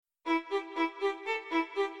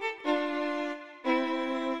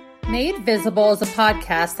Made Visible is a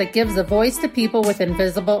podcast that gives a voice to people with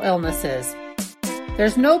invisible illnesses.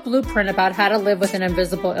 There's no blueprint about how to live with an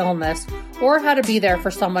invisible illness or how to be there for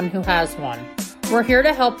someone who has one. We're here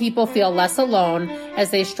to help people feel less alone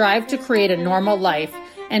as they strive to create a normal life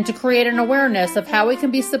and to create an awareness of how we can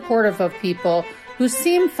be supportive of people who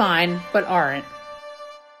seem fine but aren't.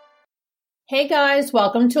 Hey guys,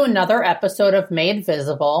 welcome to another episode of Made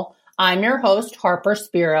Visible. I'm your host, Harper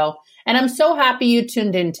Spiro, and I'm so happy you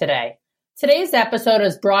tuned in today. Today's episode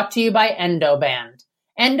is brought to you by Endoband.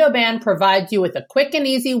 Endoband provides you with a quick and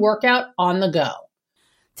easy workout on the go.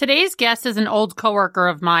 Today's guest is an old coworker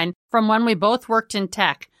of mine from when we both worked in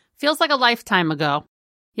tech. Feels like a lifetime ago.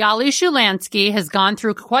 Yali Shulansky has gone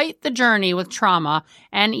through quite the journey with trauma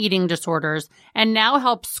and eating disorders and now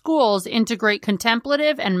helps schools integrate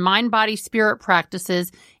contemplative and mind-body-spirit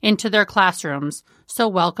practices into their classrooms. So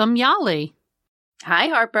welcome, Yali. Hi,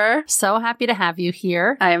 Harper. So happy to have you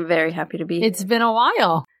here. I am very happy to be here. It's been a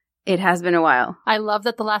while. It has been a while. I love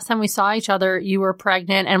that the last time we saw each other, you were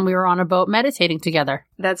pregnant and we were on a boat meditating together.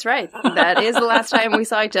 That's right. That is the last time we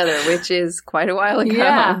saw each other, which is quite a while ago.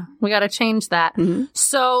 Yeah, we got to change that. Mm-hmm.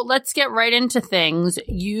 So let's get right into things.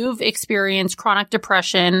 You've experienced chronic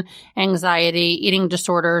depression, anxiety, eating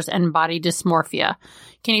disorders, and body dysmorphia.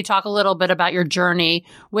 Can you talk a little bit about your journey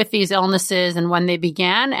with these illnesses and when they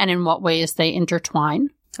began and in what ways they intertwine?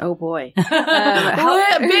 Oh, boy. Big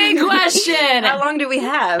question. How long do we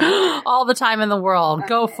have? All the time in the world.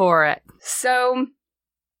 Go for it. So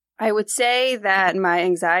I would say that my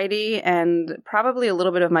anxiety and probably a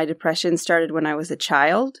little bit of my depression started when I was a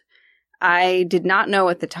child. I did not know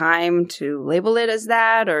at the time to label it as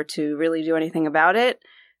that or to really do anything about it.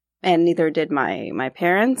 And neither did my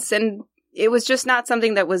parents. And it was just not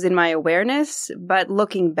something that was in my awareness, but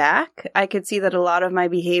looking back, I could see that a lot of my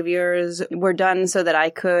behaviors were done so that I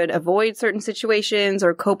could avoid certain situations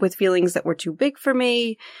or cope with feelings that were too big for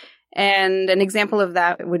me. And an example of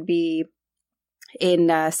that would be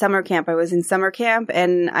in summer camp. I was in summer camp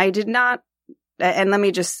and I did not, and let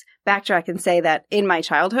me just backtrack and say that in my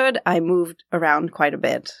childhood, I moved around quite a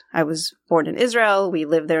bit. I was born in Israel. We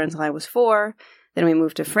lived there until I was 4. Then we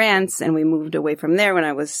moved to France, and we moved away from there when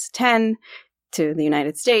I was 10 to the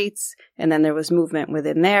United States, and then there was movement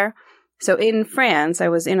within there. So in France, I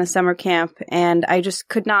was in a summer camp, and I just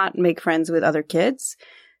could not make friends with other kids.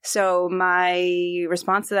 So my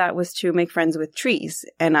response to that was to make friends with trees,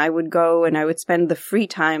 and I would go and I would spend the free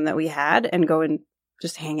time that we had and go and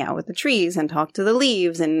just hang out with the trees and talk to the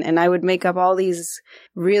leaves, and I would make up all these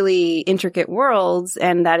really intricate worlds,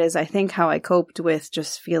 and that is, I think, how I coped with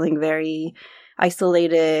just feeling very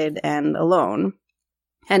isolated and alone.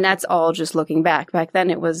 And that's all just looking back. Back then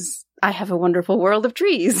it was, I have a wonderful world of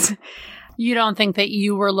trees. You don't think that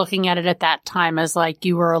you were looking at it at that time as like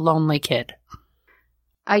you were a lonely kid?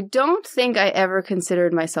 I don't think I ever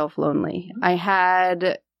considered myself lonely. I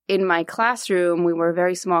had, in my classroom, we were a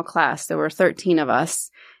very small class. There were 13 of us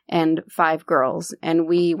and 5 girls. And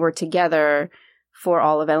we were together for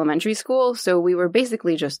all of elementary school. So we were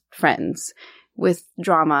basically just friends, with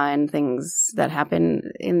drama and things that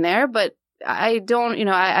happen in there. But I don't,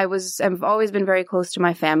 I've always been very close to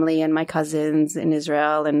my family and my cousins in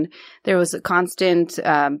Israel. And there was a constant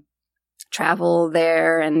travel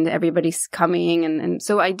there and everybody's coming. And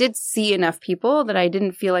so I did see enough people that I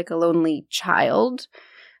didn't feel like a lonely child.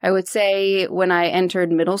 I would say when I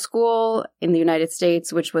entered middle school in the United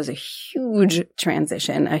States, which was a huge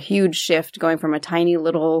transition, a huge shift going from a tiny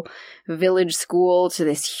little village school to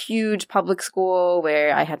this huge public school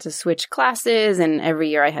where I had to switch classes, and every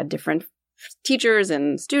year I had different teachers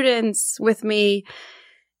and students with me.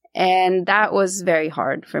 And that was very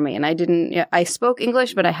hard for me. And I spoke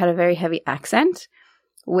English, but I had a very heavy accent,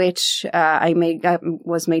 which I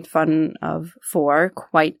was made fun of for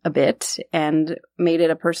quite a bit, and made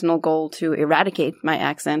it a personal goal to eradicate my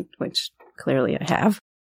accent, which clearly I have.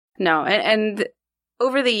 No, and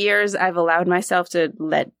over the years, I've allowed myself to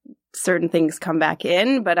let certain things come back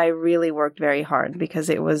in, but I really worked very hard because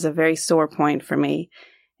it was a very sore point for me.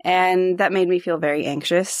 And that made me feel very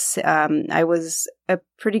anxious. I was a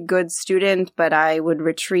pretty good student, but I would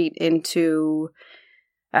retreat into...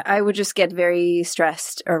 I would just get very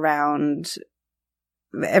stressed around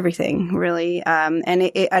everything, really.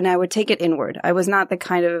 And I would take it inward. I was not the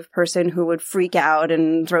kind of person who would freak out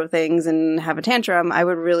and throw things and have a tantrum. I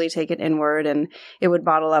would really take it inward, and it would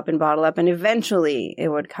bottle up, and eventually it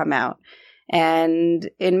would come out. And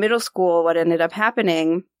in middle school, what ended up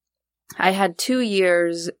happening, I had 2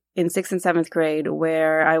 years in 6th and 7th grade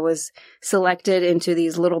where I was selected into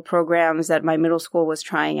these little programs that my middle school was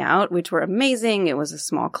trying out, which were amazing. It was a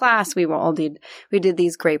small class. We did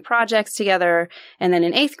these great projects together. And then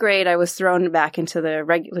in 8th grade, I was thrown back into the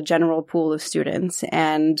regular general pool of students.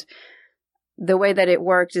 And the way that it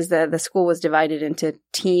worked is that the school was divided into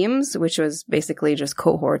teams, which was basically just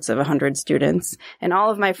cohorts of 100 students. And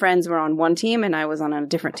all of my friends were on one team and I was on a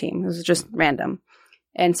different team. It was just random.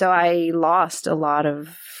 And so I lost a lot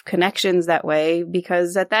of connections that way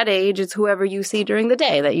because at that age, it's whoever you see during the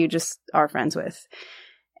day that you just are friends with.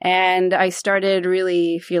 And I started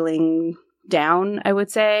really feeling down, I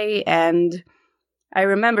would say. And I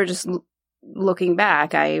remember just looking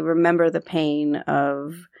back, I remember the pain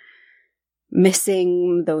of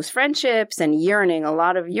missing those friendships and yearning, a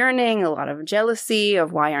lot of jealousy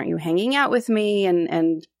of why aren't you hanging out with me?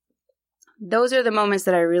 And those are the moments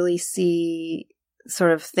that I really see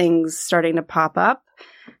sort of things starting to pop up.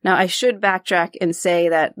 Now, I should backtrack and say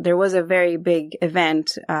that there was a very big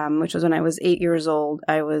event, which was when I was 8 years old.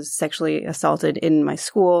 I was sexually assaulted in my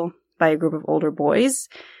school by a group of older boys,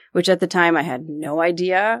 which at the time I had no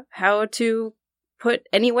idea how to put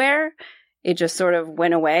anywhere. It just sort of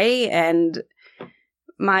went away. And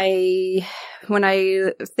when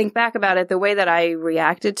I think back about it, the way that I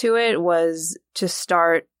reacted to it was to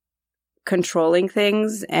start controlling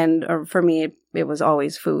things. And for me, it was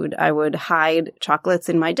always food. I would hide chocolates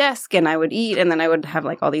in my desk and I would eat, and then I would have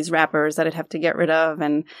like all these wrappers that I'd have to get rid of.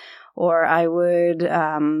 Or I would,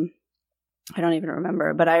 I don't even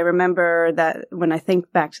remember, but I remember that when I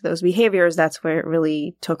think back to those behaviors, that's where it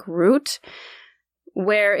really took root.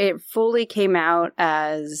 Where it fully came out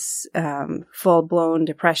as full-blown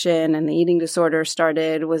depression and the eating disorder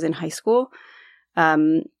started was in high school. It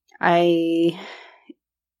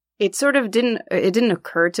didn't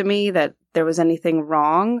occur to me that there was anything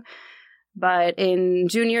wrong. But in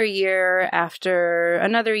junior year, after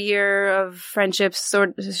another year of friendships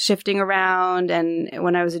sort of shifting around, and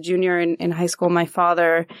when I was a junior in high school, my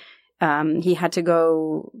father, he had to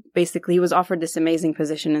go, basically, he was offered this amazing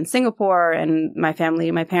position in Singapore, and my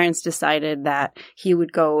parents decided that he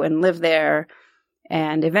would go and live there.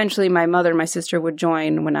 And eventually my mother and my sister would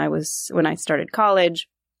join when I started college.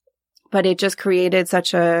 But it just created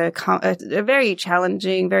such a very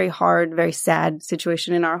challenging, very hard, very sad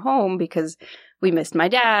situation in our home because we missed my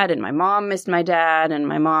dad and my mom missed my dad, and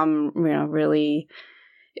my mom, really,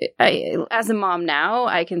 as a mom now,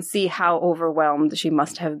 I can see how overwhelmed she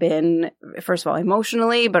must have been, first of all,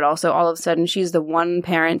 emotionally, but also all of a sudden she's the one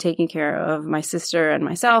parent taking care of my sister and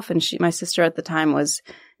myself. And my sister at the time was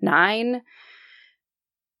 9.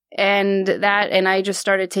 And I just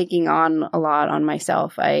started taking on a lot on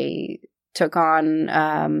myself. I took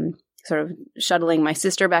on sort of shuttling my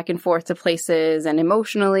sister back and forth to places and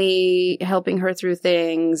emotionally helping her through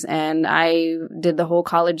things. And I did the whole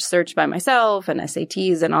college search by myself and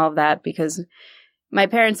SATs and all of that because my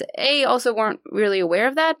parents, also weren't really aware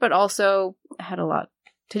of that, but also had a lot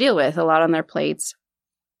to deal with, a lot on their plates.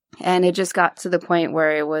 And it just got to the point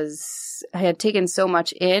where I had taken so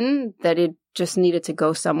much in that it just needed to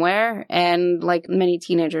go somewhere. And like many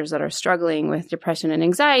teenagers that are struggling with depression and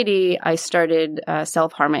anxiety, I started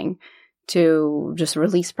self-harming to just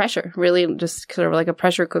release pressure, really just sort of like a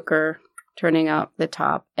pressure cooker turning up the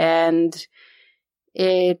top. And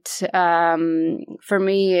it, for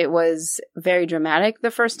me, it was very dramatic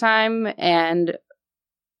the first time. And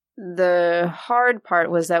the hard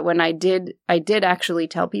part was that when I did actually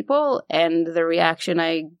tell people, and the reaction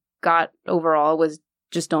I got overall was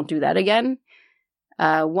just don't do that again.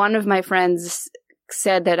 One of my friends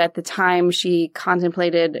said that at the time she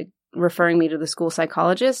contemplated referring me to the school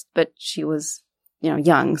psychologist, but she was,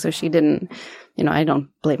 young, so she didn't, I don't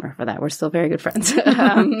blame her for that. We're still very good friends.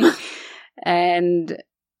 And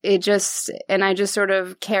I just sort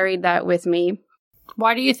of carried that with me.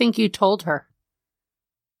 Why do you think you told her?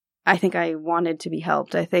 I think I wanted to be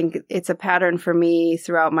helped. I think it's a pattern for me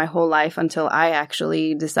throughout my whole life until I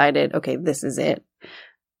actually decided, okay, this is it.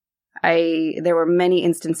 There were many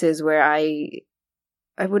instances where I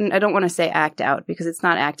don't want to say act out because it's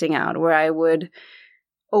not acting out, where I would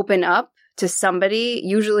open up to somebody,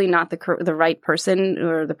 usually not the right person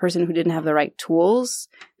or the person who didn't have the right tools,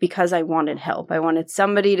 because I wanted help. I wanted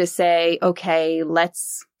somebody to say, okay,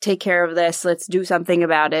 let's take care of this. Let's do something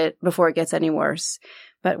about it before it gets any worse.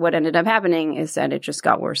 But what ended up happening is that it just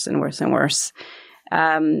got worse and worse and worse.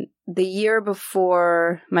 The year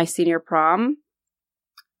before my senior prom,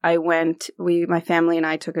 my family and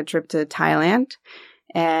I took a trip to Thailand,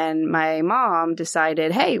 and my mom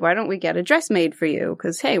decided, hey, why don't we get a dress made for you?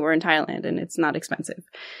 Because, hey, we're in Thailand and it's not expensive.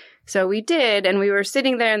 So we did, and we were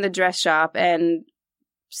sitting there in the dress shop, and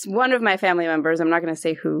one of my family members, I'm not going to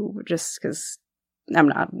say who, just because I'm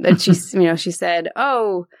not, but she's, she said,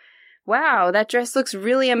 "Oh, wow, that dress looks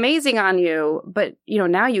really amazing on you. But,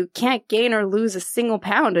 now you can't gain or lose a single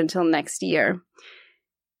pound until next year."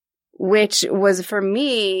 Which was, for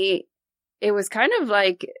me, it was kind of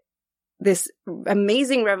like this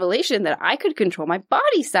amazing revelation that I could control my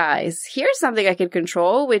body size. Here's something I could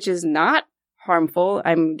control, which is not harmful.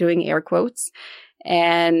 I'm doing air quotes.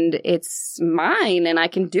 And it's mine, and I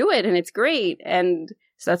can do it, and it's great. And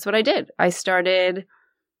so that's what I did. I started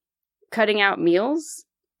cutting out meals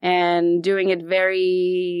and doing it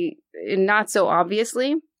very not so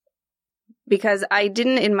obviously, because I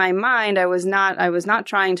didn't, in my mind, I was not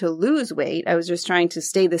trying to lose weight. I was just trying to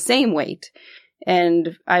stay the same weight.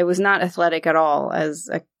 And I was not athletic at all as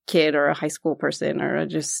a kid or a high school person, or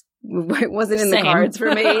it wasn't in the cards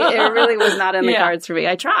for me. It really was not in the cards for me.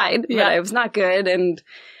 I tried, but I was not good. And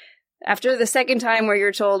after the second time where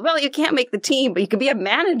you're told, well, you can't make the team, but you could be a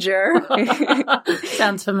manager.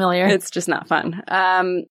 Sounds familiar. It's just not fun.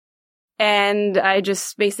 And I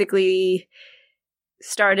just basically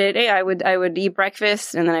started, I would eat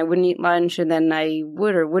breakfast, and then I wouldn't eat lunch, and then I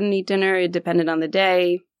would or wouldn't eat dinner. It depended on the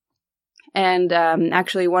day. And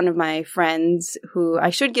actually one of my friends, who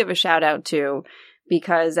I should give a shout out to,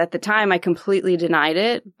 because at the time I completely denied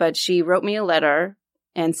it, but she wrote me a letter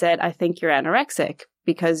and said, "I think you're anorexic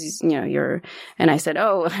because, you're," and I said,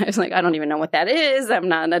 "Oh," I was like, "I don't even know what that is.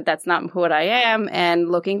 That's not what I am." And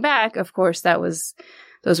looking back, of course, those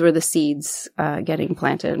were the seeds getting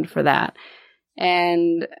planted for that.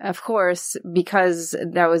 And of course, because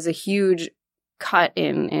that was a huge cut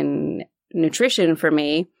in nutrition for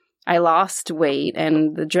me, I lost weight,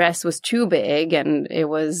 and the dress was too big, and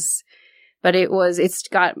it's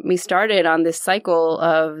got me started on this cycle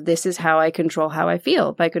of, this is how I control how I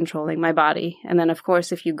feel, by controlling my body. And then, of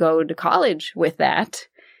course, if you go to college with that,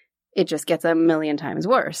 it just gets a million times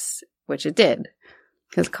worse, which it did.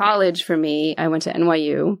 Because college, for me, I went to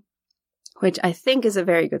NYU, which I think is a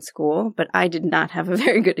very good school, but I did not have a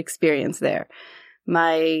very good experience there.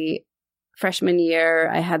 My freshman year,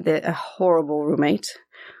 I had a horrible roommate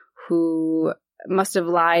who must have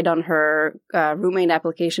lied on her roommate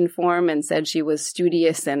application form and said she was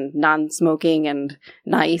studious and non-smoking and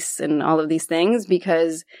nice and all of these things,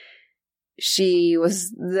 because she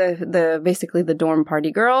was basically the dorm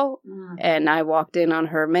party girl. And I walked in on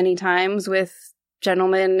her many times with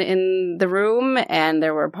gentlemen in the room, and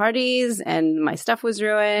there were parties, and my stuff was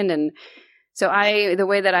ruined. And so the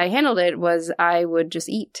way that I handled it was, I would just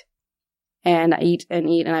eat. And I eat and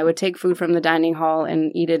eat, and I would take food from the dining hall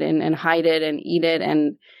and eat it and hide it and eat it.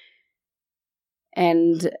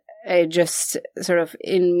 And it just sort of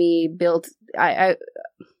in me built,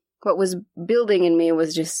 what was building in me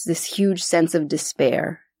was just this huge sense of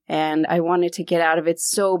despair. And I wanted to get out of it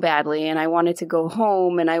so badly, and I wanted to go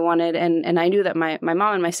home, and I knew that my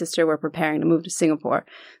mom and my sister were preparing to move to Singapore.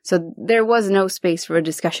 So there was no space for a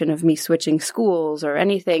discussion of me switching schools or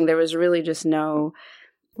anything. There was really just no...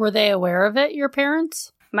 Were they aware of it, your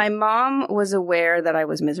parents? My mom was aware that I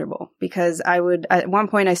was miserable, because at one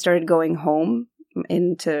point I started going home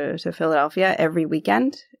to Philadelphia every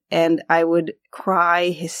weekend, and I would cry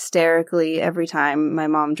hysterically every time my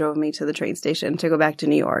mom drove me to the train station to go back to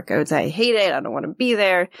New York. I would say, "I hate it. I don't want to be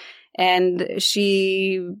there." And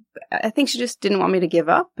I think she just didn't want me to give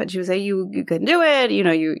up, but she would say, you can do it.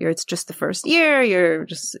 It's just the first year. You're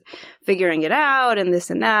just figuring it out, and this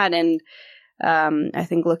and that. And I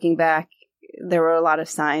think looking back, there were a lot of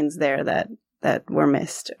signs there that were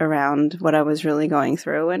missed around what I was really going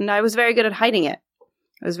through. And I was very good at hiding it.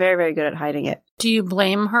 I was very, very good at hiding it. Do you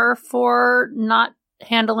blame her for not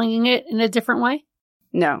handling it in a different way?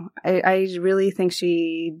 No, I really think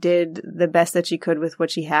she did the best that she could with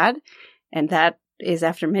what she had. And that is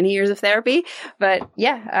after many years of therapy. But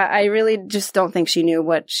yeah, I really just don't think she knew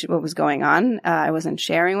what was going on. I wasn't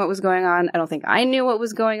sharing what was going on. I don't think I knew what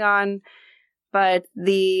was going on. But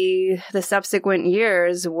the subsequent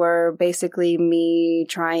years were basically me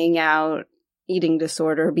trying out eating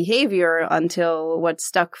disorder behavior, until what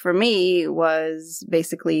stuck for me was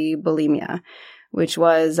basically bulimia, which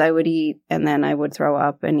was I would eat and then I would throw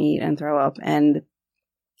up and eat and throw up. And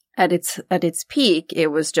at its peak, it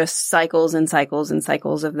was just cycles and cycles and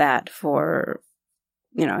cycles of that for,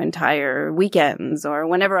 entire weekends, or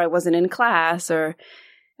whenever I wasn't in class, or,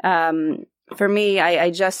 for me,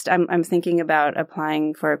 I'm thinking about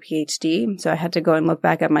applying for a PhD. So I had to go and look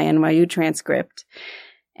back at my NYU transcript,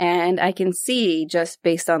 and I can see, just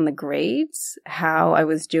based on the grades, how I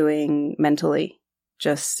was doing mentally,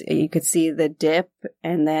 just, you could see the dip,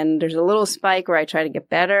 and then there's a little spike where I try to get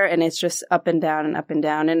better, and it's just up and down and up and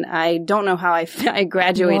down. And I don't know how I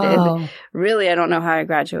graduated. Whoa. Really, I don't know how I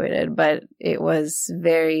graduated, but it was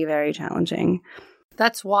very, very challenging.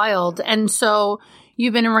 That's wild. And so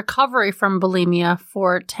you've been in recovery from bulimia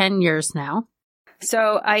for 10 years now.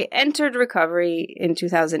 So I entered recovery in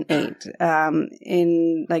 2008,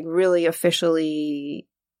 in like really officially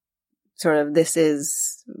sort of this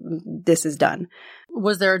is done.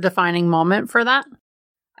 Was there a defining moment for that?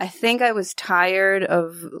 I think I was tired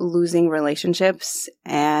of losing relationships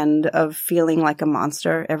and of feeling like a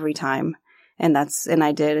monster every time. And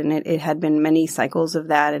I did. And it had been many cycles of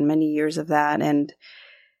that and many years of that. And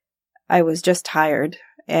I was just tired.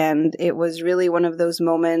 And it was really one of those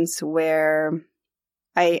moments where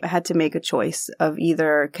I had to make a choice of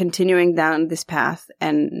either continuing down this path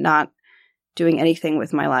and not doing anything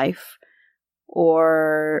with my life,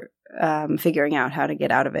 or figuring out how to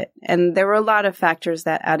get out of it. And there were a lot of factors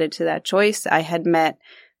that added to that choice. I had met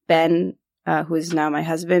Ben, who is now my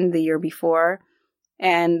husband, the year before.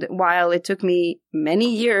 And while it took me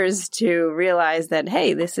many years to realize that,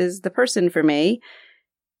 hey, this is the person for me,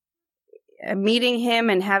 meeting him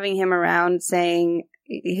and having him around saying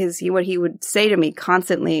what he would say to me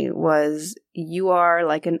constantly was, you are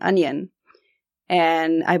like an onion.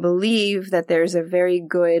 And I believe that there's a very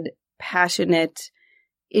good, passionate,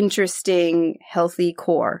 interesting, healthy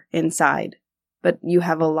core inside, but you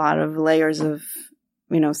have a lot of layers of,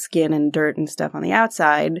 skin and dirt and stuff on the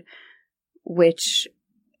outside, which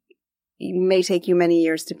may take you many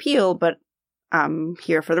years to peel, but I'm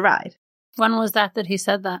here for the ride. When was that he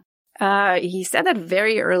said that? He said that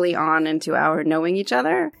very early on into our knowing each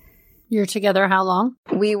other. You're together how long?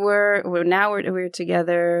 We're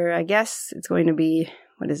together, I guess it's going to be,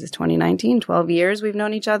 2019? 12 years we've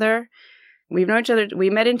known each other. We've known each other, we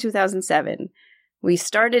met in 2007. We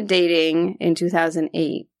started dating in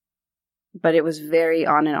 2008, but it was very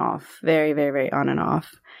on and off, very, very, very on and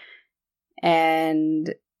off.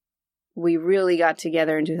 And we really got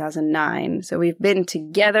together in 2009. So we've been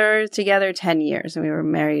together 10 years, and we were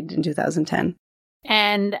married in 2010.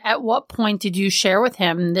 And at what point did you share with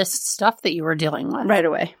him this stuff that you were dealing with? Right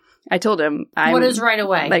away. I told him. What is right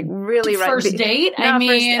away? Like really right. First date?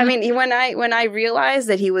 When I realized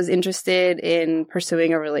that he was interested in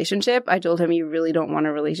pursuing a relationship, I told him, you really don't want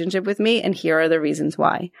a relationship with me, and here are the reasons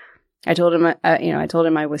why. I told him, I told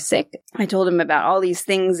him I was sick. I told him about all these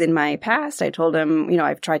things in my past. I told him,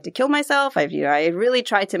 I've tried to kill myself. I really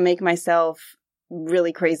tried to make myself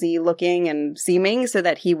really crazy looking and seeming so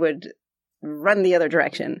that he would run the other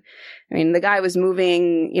direction. I mean, the guy was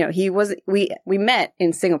moving, we met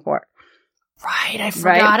in Singapore. Right. I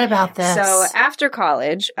forgot about this. So after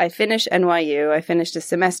college, I finished NYU. I finished a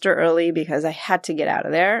semester early because I had to get out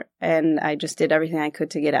of there. And I just did everything I could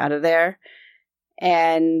to get out of there.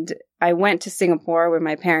 And I went to Singapore where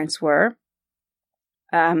my parents were,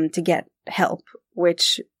 to get help,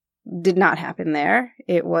 which did not happen there.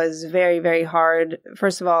 It was very, very hard.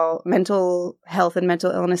 First of all, mental health and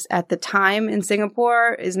mental illness at the time in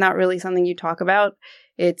Singapore is not really something you talk about.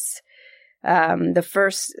 It's the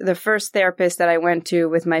first therapist that I went to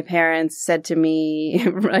with my parents said to me,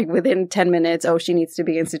 like within 10 minutes, oh, she needs to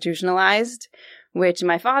be institutionalized, which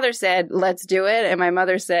my father said, let's do it. And my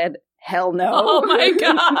mother said, hell no. Oh my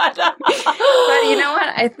God. But you know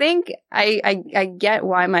what? I think I get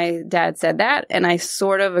why my dad said that. And I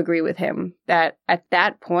sort of agree with him that at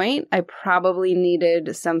that point, I probably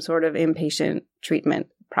needed some sort of inpatient treatment.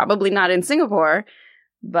 Probably not in Singapore,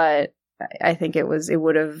 but I think it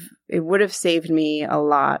would have saved me a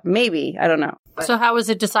lot. Maybe. I don't know. So how was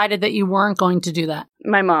it decided that you weren't going to do that?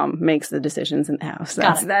 My mom makes the decisions in the house.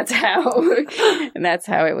 That's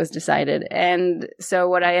how it was decided. And so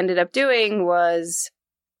what I ended up doing was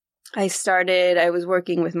I was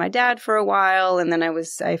working with my dad for a while, and then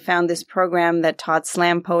I found this program that taught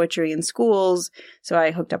slam poetry in schools. So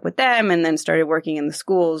I hooked up with them and then started working in the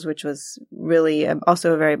schools, which was really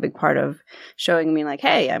also a very big part of showing me like,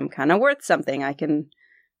 hey, I'm kind of worth something. I can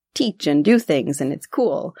teach and do things, and it's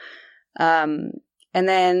cool. And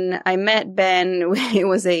then I met Ben. It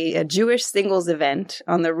was a Jewish singles event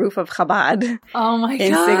on the roof of Chabad. Oh my God.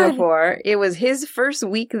 In Singapore. It was his first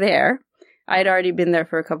week there. I'd already been there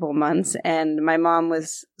for a couple of months, and my mom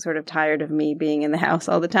was sort of tired of me being in the house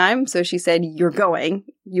all the time. So she said, you're going.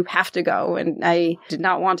 You have to go. And I did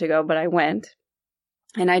not want to go, but I went.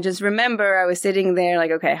 And I just remember I was sitting there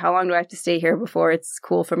like, okay, how long do I have to stay here before it's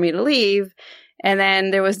cool for me to leave? And then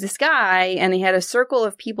there was this guy, and he had a circle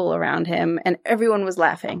of people around him, and everyone was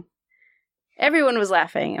laughing. Everyone was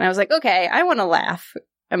laughing. And I was like, okay, I want to laugh.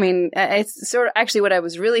 I mean, it's sort of actually what I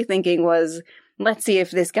was really thinking was, let's see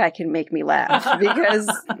if this guy can make me laugh because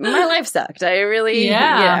my life sucked. I really,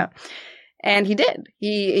 Yeah. And he did.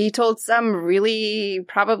 He told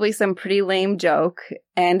probably some pretty lame joke,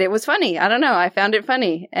 and it was funny. I don't know. I found it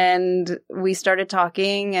funny. And we started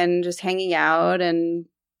talking and just hanging out, and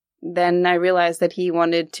then I realized that he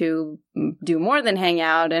wanted to do more than hang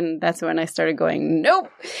out, and that's when I started going, nope.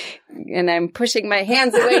 And I'm pushing my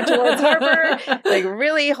hands away towards Harper, like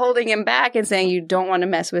really holding him back and saying, you don't want to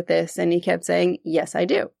mess with this. And he kept saying, yes, I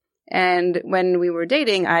do. And when we were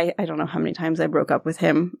dating, I don't know how many times I broke up with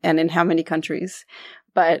him and in how many countries,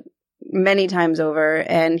 but many times over.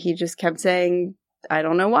 And he just kept saying, I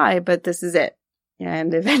don't know why, but this is it.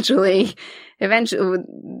 And eventually,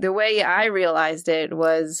 the way I realized it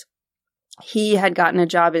was he had gotten a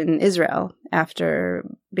job in Israel after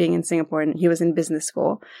being in Singapore, and he was in business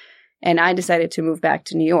school. And I decided to move back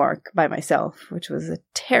to New York by myself, which was a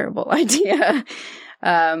terrible idea.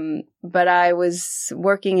 But I was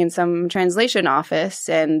working in some translation office,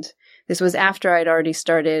 and this was after I'd already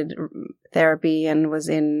started therapy and was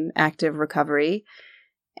in active recovery.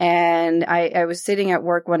 And I was sitting at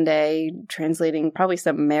work one day translating probably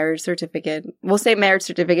some marriage certificate. We'll say marriage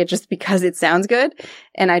certificate just because it sounds good.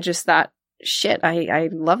 And I just thought, shit, I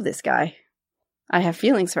love this guy. I have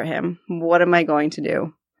feelings for him. What am I going to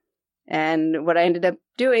do? And what I ended up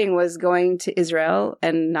doing was going to Israel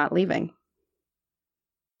and not leaving.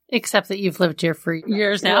 Except that you've lived here for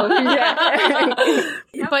years now.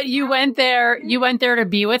 But you went there to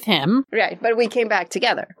be with him. Right. But we came back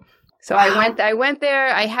together. So I went there.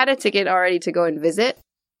 I had a ticket already to go and visit,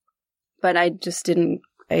 but I just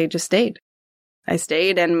stayed. I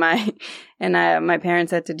stayed, and my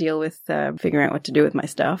parents had to deal with figuring out what to do with my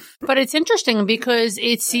stuff. But it's interesting because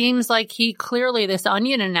it seems like this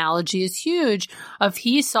onion analogy is huge.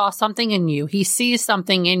 He saw something in you. He sees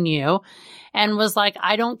something in you and was like,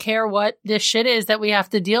 I don't care what this shit is that we have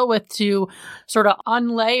to deal with to sort of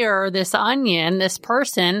unlayer this onion, this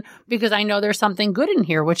person, because I know there's something good in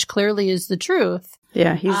here, which clearly is the truth.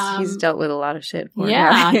 Yeah, he's dealt with a lot of shit.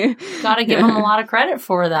 Yeah, got to give him a lot of credit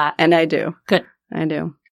for that. And I do. Good. I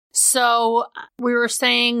do. So we were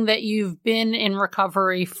saying that you've been in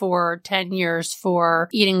recovery for 10 years for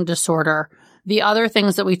eating disorder. The other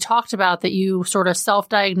things that we talked about that you sort of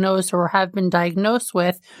self-diagnosed or have been diagnosed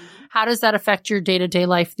with, how does that affect your day-to-day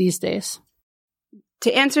life these days?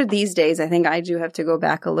 To answer these days, I think I do have to go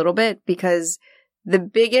back a little bit, because the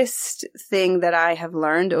biggest thing that I have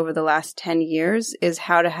learned over the last 10 years is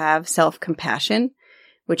how to have self-compassion,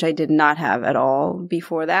 which I did not have at all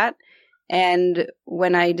before that. And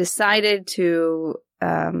when I decided to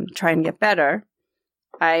try and get better,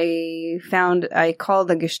 I called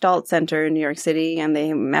the Gestalt Center in New York City, and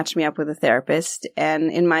they matched me up with a therapist. And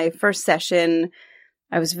in my first session,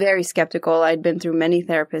 I was very skeptical. I'd been through many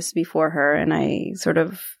therapists before her, and I sort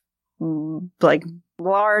of like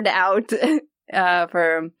barred out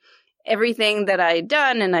for everything that I'd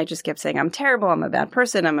done. And I just kept saying, I'm terrible. I'm a bad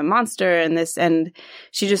person. I'm a monster. And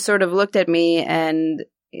she just sort of looked at me, and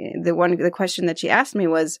the question that she asked me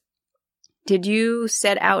was, did you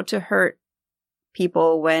set out to hurt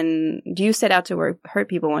people when you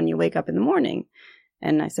wake up in the morning?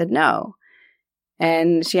 And I said, no.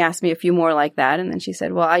 And she asked me a few more like that. And then she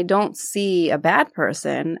said, well, I don't see a bad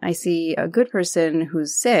person. I see a good person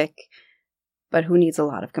who's sick, but who needs a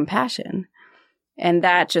lot of compassion. And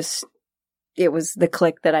that it was the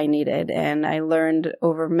click that I needed. And I learned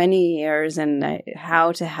over many years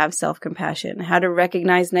how to have self-compassion, how to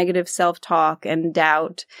recognize negative self-talk and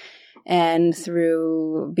doubt. And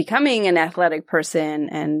through becoming an athletic person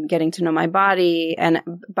and getting to know my body. And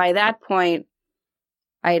by that point,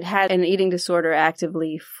 I had had an eating disorder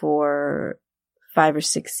actively for 5 or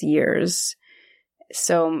 6 years.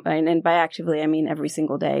 So, and by actively, I mean every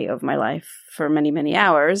single day of my life for many, many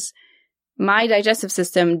hours. My digestive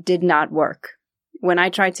system did not work. When I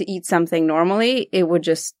tried to eat something normally, it would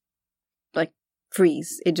just like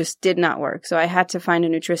freeze. It just did not work. So I had to find a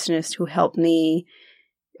nutritionist who helped me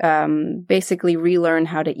basically relearn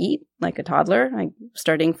how to eat like a toddler, like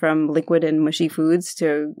starting from liquid and mushy foods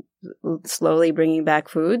to slowly bringing back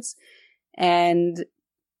foods. And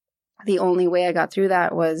the only way I got through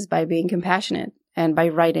that was by being compassionate and by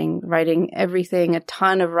writing everything, a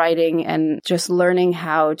ton of writing, and just learning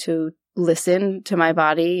how to listen to my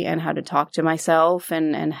body and how to talk to myself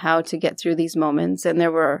and how to get through these moments. And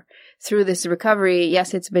there were, through this recovery,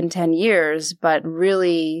 yes, it's been 10 years, but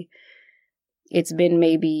really it's been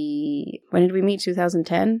maybe, when did we meet?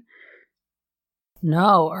 2010?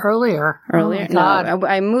 No, earlier. Earlier? Oh, no,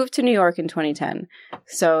 I moved to New York in 2010.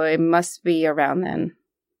 So it must be around then.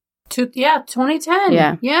 2010.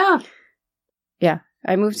 Yeah. Yeah. Yeah.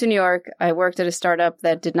 I moved to New York. I worked at a startup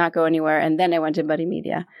that did not go anywhere. And then I went to Buddy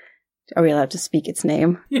Media. Are we allowed to speak its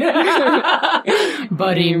name? Yeah.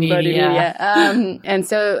 Buddy Media. And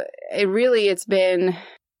so it's been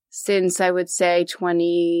since I would say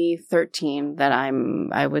 2013 that I'm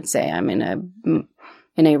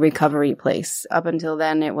in a recovery place. Up until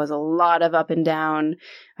then, it was a lot of up and down.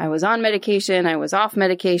 I was on medication. I was off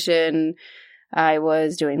medication. I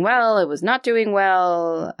was doing well. I was not doing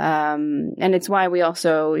well. And it's why we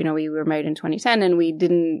also, we were married in 2010 and we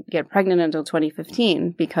didn't get pregnant until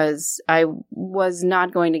 2015 because I was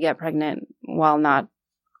not going to get pregnant while not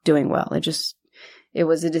doing well. It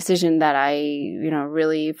was a decision that I,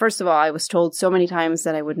 really, first of all, I was told so many times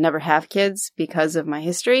that I would never have kids because of my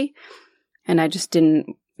history. And I just didn't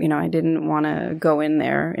want to go in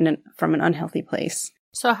there from an unhealthy place.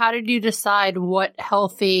 So how did you decide what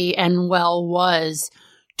healthy and well was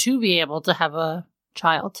to be able to have a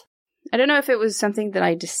child? I don't know if it was something that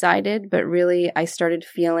I decided, but really I started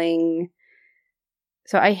feeling...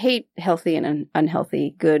 So I hate healthy and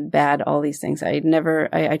unhealthy, good, bad, all these things. I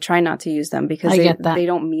try not to use them because they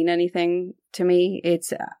don't mean anything to me.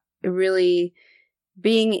 It's really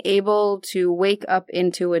being able to wake up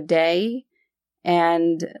into a day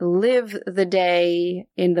and live the day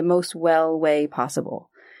in the most well way possible.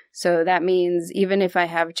 So that means even if I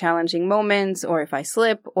have challenging moments or if I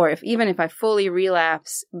slip or even if I fully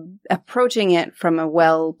relapse, approaching it from a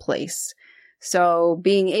well place. So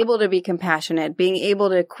being able to be compassionate, being able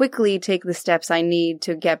to quickly take the steps I need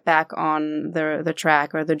to get back on the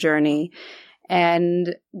track or the journey,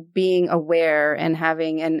 and being aware and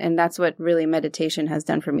having, and that's what really meditation has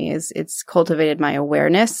done for me, is it's cultivated my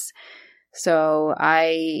awareness. So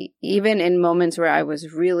even in moments where I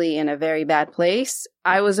was really in a very bad place,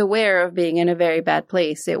 I was aware of being in a very bad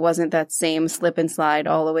place. It wasn't that same slip and slide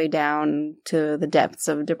all the way down to the depths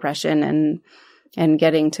of depression and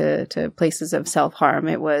getting to places of self-harm.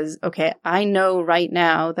 It was, okay, I know right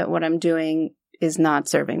now that what I'm doing is not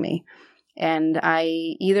serving me. And I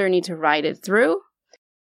either need to ride it through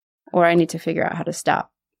or I need to figure out how to stop.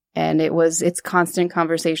 And it's constant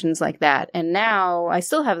conversations like that. And now I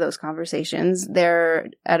still have those conversations. They're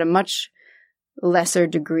at a much lesser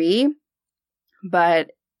degree, but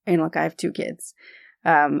look, I have 2 kids.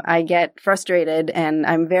 I get frustrated and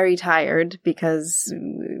I'm very tired because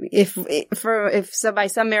if by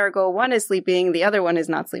some miracle one is sleeping, the other one is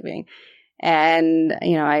not sleeping. And,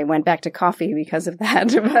 I went back to coffee because of that.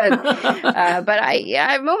 But I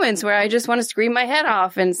have moments where I just want to scream my head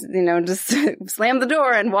off and, just slam the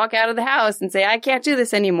door and walk out of the house and say, I can't do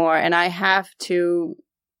this anymore. And I have to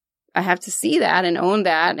see that and own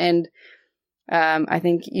that. And, I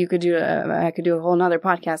think I could do a whole nother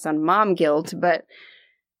podcast on mom guilt,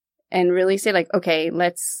 and really say like, okay,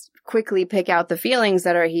 let's quickly pick out the feelings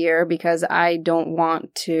that are here because I don't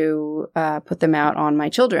want to put them out on my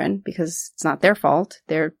children because it's not their fault.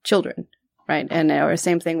 They're children, right? And or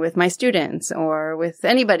same thing with my students or with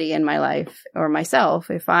anybody in my life or myself.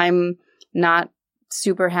 If I'm not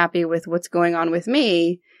super happy with what's going on with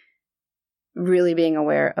me, really being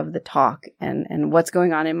aware of the talk and what's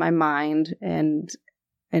going on in my mind and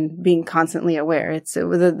being constantly aware. It's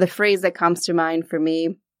the phrase that comes to mind for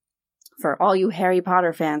me, for all you Harry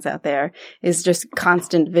Potter fans out there, is just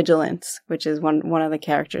constant vigilance, which is one of the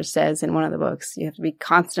characters says in one of the books. You have to be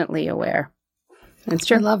constantly aware. And it's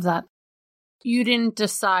true. I love that. You didn't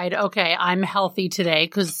decide, okay, I'm healthy today,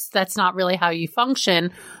 because that's not really how you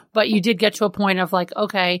function. But you did get to a point of like,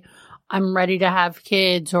 okay, I'm ready to have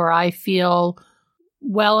kids, or I feel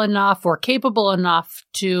well enough or capable enough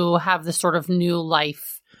to have this sort of new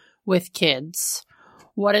life with kids.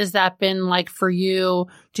 What has that been like for you?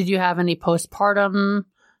 Did you have any postpartum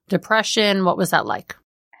depression? What was that like?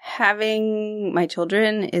 Having my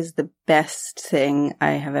children is the best thing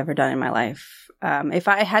I have ever done in my life. If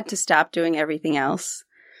I had to stop doing everything else,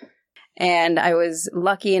 and I was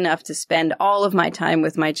lucky enough to spend all of my time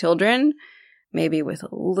with my children, maybe with a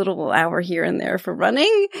little hour here and there for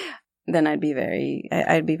running, then I'd be very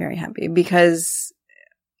happy, because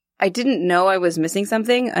I didn't know I was missing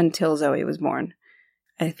something until Zoe was born.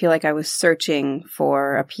 I feel like I was searching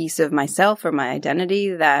for a piece of myself or my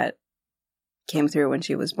identity that came through when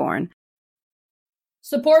she was born.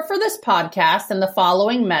 Support for this podcast and the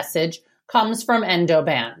following message comes from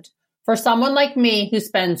Endoband. For someone like me who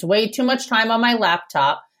spends way too much time on my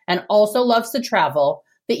laptop and also loves to travel,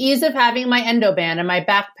 the ease of having my Endoband in my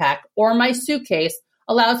backpack or my suitcase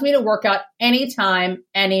allows me to work out anytime,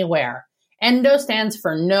 anywhere. Endo stands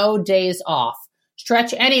for no days off.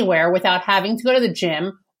 Stretch anywhere without having to go to the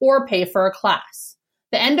gym or pay for a class.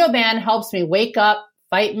 The Endoband helps me wake up,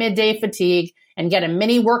 fight midday fatigue, and get a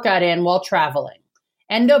mini workout in while traveling.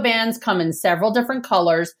 Endo bands come in several different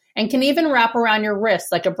colors and can even wrap around your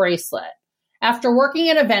wrist like a bracelet. After working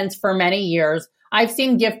at events for many years, I've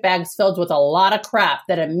seen gift bags filled with a lot of crap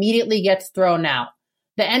that immediately gets thrown out.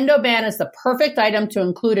 The Endo band is the perfect item to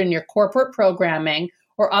include in your corporate programming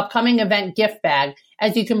or upcoming event gift bag,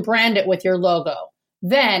 as you can brand it with your logo.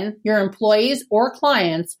 Then your employees or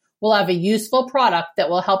clients will have a useful product that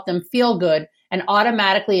will help them feel good and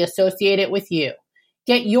automatically associate it with you.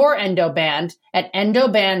 Get your Endo band at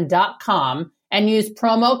endoband.com and use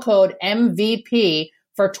promo code MVP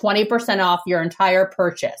for 20% off your entire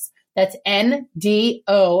purchase. That's ndoband.com,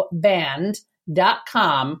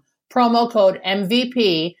 promo code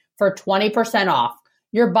MVP for 20% off.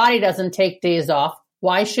 Your body doesn't take days off.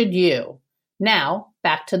 Why should you? Now,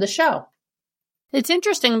 back to the show. It's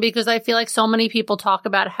interesting because I feel like so many people talk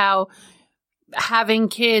about how having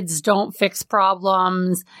kids don't fix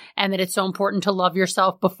problems and that it's so important to love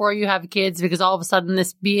yourself before you have kids because all of a sudden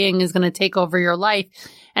this being is going to take over your life.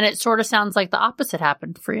 And it sort of sounds like the opposite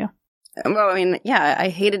happened for you. Well, I mean, yeah, I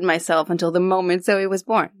hated myself until the moment Zoe was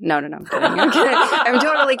born. No, I'm kidding. I'm kidding. I'm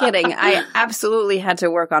totally kidding. I absolutely had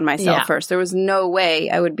to work on myself first. There was no way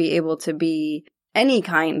I would be able to be any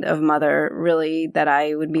kind of mother, really, that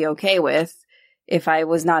I would be okay with if I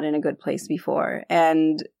was not in a good place before.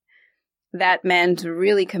 And that meant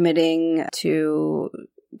really committing to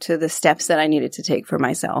the steps that I needed to take for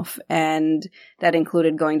myself. And that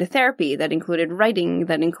included going to therapy, that included writing,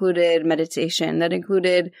 that included meditation, that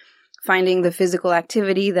included finding the physical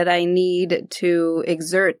activity that I need to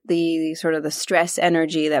exert the sort of the stress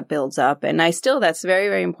energy that builds up. And that's very,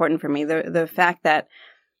 very important for me. The fact that,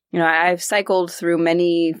 I've cycled through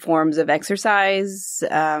many forms of exercise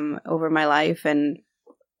over my life, and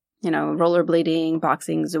rollerblading,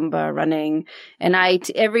 boxing, Zumba, running. And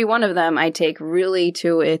every one of them I take really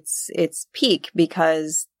to its peak,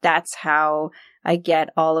 because that's how I get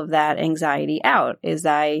all of that anxiety out,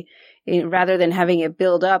 rather than having it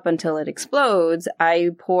build up until it explodes, I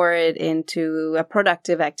pour it into a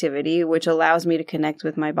productive activity, which allows me to connect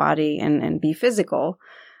with my body and be physical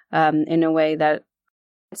in a way that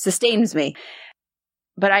sustains me.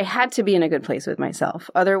 But I had to be in a good place with myself.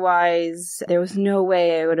 Otherwise, there was no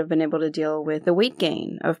way I would have been able to deal with the weight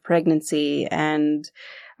gain of pregnancy. And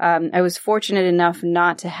I was fortunate enough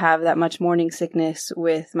not to have that much morning sickness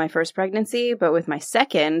with my first pregnancy, but with my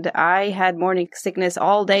second, I had morning sickness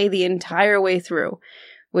all day the entire way through,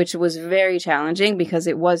 which was very challenging because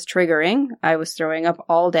it was triggering. I was throwing up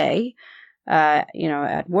all day, at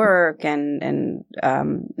work and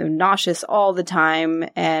nauseous all the time.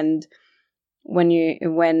 And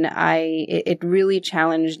it really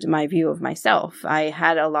challenged my view of myself. I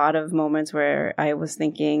had a lot of moments where I was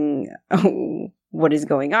thinking, oh, what is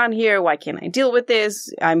going on here? Why can't I deal with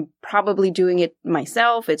this? I'm probably doing it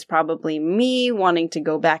myself. It's probably me wanting to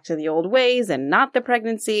go back to the old ways and not the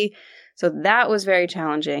pregnancy. So that was very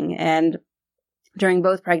challenging. And during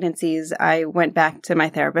both pregnancies, I went back to my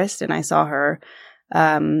therapist and I saw her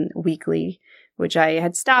weekly, which I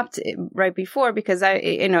had stopped right before because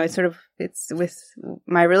it's with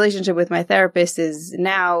my relationship with my therapist is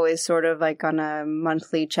sort of like on a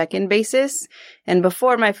monthly check-in basis. And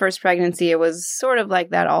before my first pregnancy, it was sort of like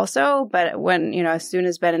that also. But when, as soon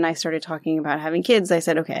as Ben and I started talking about having kids, I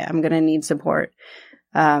said, okay, I'm going to need support.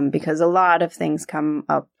 Because a lot of things come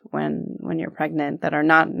up when you're pregnant that are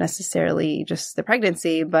not necessarily just the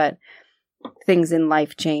pregnancy, but things in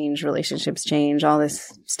life change, relationships change, all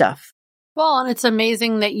this stuff. Well, and it's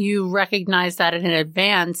amazing that you recognize that in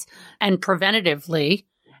advance and preventatively,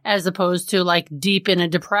 as opposed to like deep in a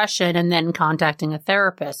depression and then contacting a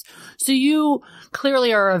therapist. So you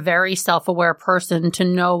clearly are a very self-aware person to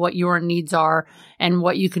know what your needs are and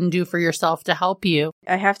what you can do for yourself to help you.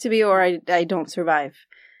 I have to be, or I don't survive.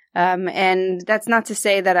 And that's not to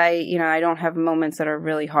say that I don't have moments that are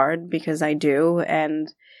really hard, because I do.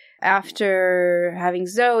 And after having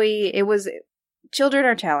Zoe, children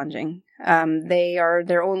are challenging. They are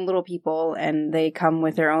their own little people, and they come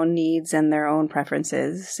with their own needs and their own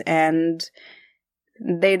preferences. And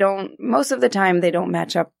most of the time, they don't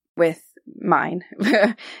match up with mine.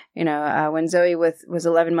 When Zoe was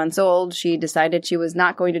 11 months old, she decided she was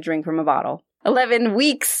not going to drink from a bottle. 11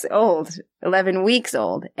 weeks old,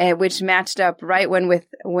 which matched up right with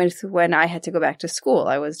when I had to go back to school.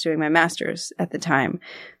 I was doing my master's at the time.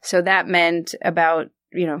 So that meant about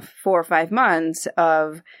 4 or 5 months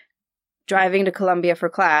of driving to Columbia for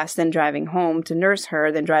class, then driving home to nurse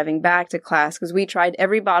her, then driving back to class, because we tried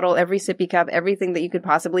every bottle, every sippy cup, everything that you could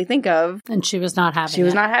possibly think of. And she was not having it. She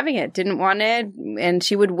was not having it, didn't want it, and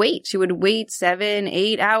she would wait. She would wait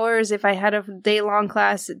 7-8 hours if I had a day-long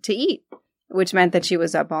class to eat, which meant that she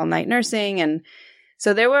was up all night nursing. And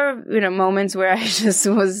So there were, moments where I just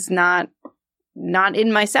was not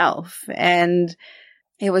in myself. And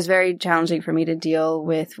it was very challenging for me to deal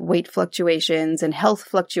with weight fluctuations and health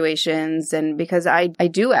fluctuations. And because I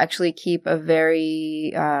do actually keep a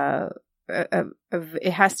very,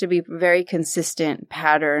 it has to be a very consistent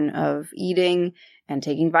pattern of eating and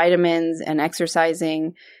taking vitamins and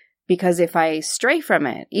exercising. Because if I stray from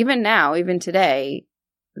it, even now, even today,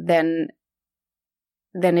 then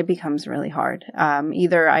it becomes really hard.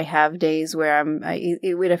 Either I have days where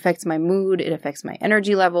it affects my mood, it affects my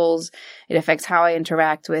energy levels, it affects how I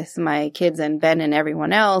interact with my kids and Ben and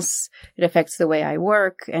everyone else, it affects the way I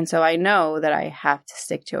work, and so I know that I have to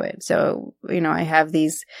stick to it. So, I have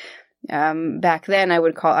these, back then I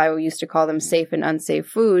used to call them safe and unsafe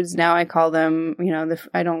foods. Now I call them,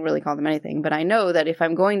 I don't really call them anything, but I know that if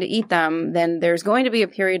I'm going to eat them, then there's going to be a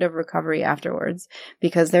period of recovery afterwards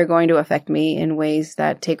because they're going to affect me in ways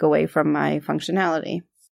that take away from my functionality.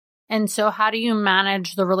 And so how do you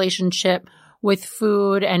manage the relationship with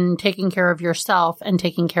food and taking care of yourself and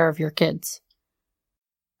taking care of your kids?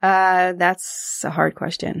 That's a hard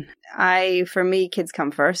question. For me, kids come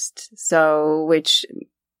first. So, which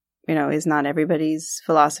is not everybody's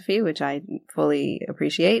philosophy, which I fully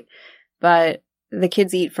appreciate. But the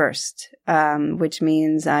kids eat first, which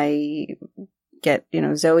means I get,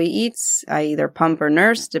 Zoe eats. I either pump or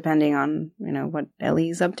nurse, depending on, what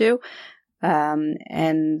Ellie's up to.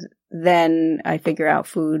 And then I figure out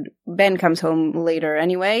food. Ben comes home later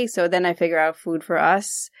anyway, so then I figure out food for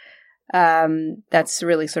us. That's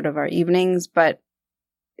really sort of our evenings, but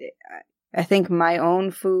I think my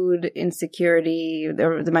own food insecurity,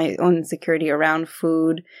 or my own insecurity around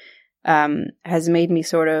food, has made me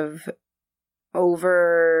sort of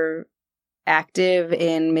overactive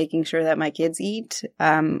in making sure that my kids eat,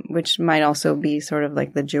 which might also be sort of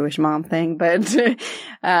like the Jewish mom thing. But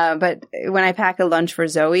when I pack a lunch for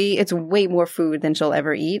Zoe, it's way more food than she'll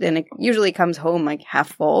ever eat. And it usually comes home like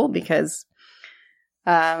half full because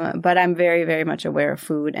but I'm very, very much aware of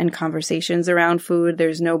food and conversations around food.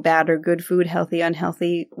 There's no bad or good food, healthy,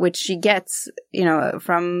 unhealthy, which she gets,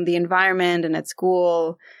 from the environment and at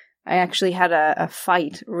school. I actually had a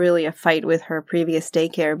fight with her previous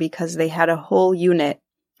daycare because they had a whole unit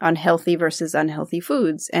on healthy versus unhealthy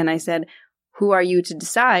foods. And I said, who are you to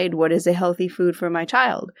decide what is a healthy food for my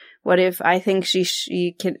child? What if I think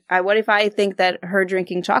what if I think that her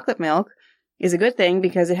drinking chocolate milk is a good thing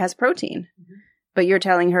because it has protein? Mm-hmm. But you're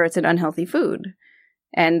telling her it's an unhealthy food.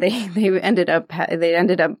 And they ended up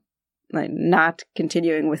like not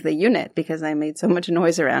continuing with the unit because I made so much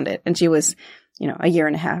noise around it. And she was, a year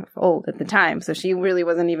and a half old at the time. So she really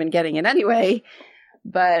wasn't even getting it anyway.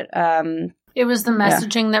 But it was the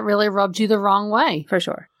messaging that really rubbed you the wrong way. For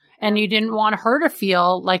sure. And you didn't want her to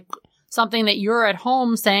feel like something that you're at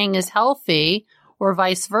home saying is healthy or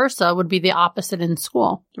vice versa would be the opposite in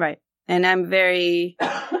school. Right. And I'm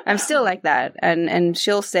still like that. And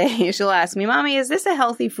she'll ask me, Mommy, is this a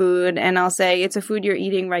healthy food? And I'll say, it's a food you're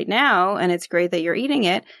eating right now. And it's great that you're eating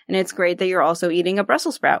it. And it's great that you're also eating a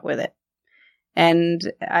Brussels sprout with it. And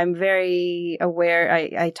I'm very aware.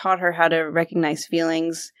 I taught her how to recognize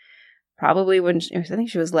feelings probably when I think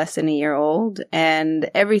she was less than a year old. And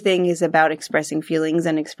everything is about expressing feelings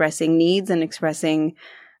and expressing needs and expressing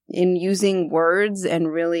in using words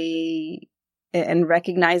and really and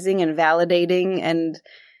recognizing and validating. And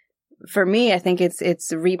for me, I think it's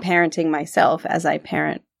reparenting myself as I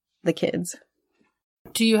parent the kids.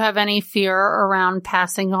 Do you have any fear around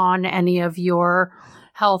passing on any of your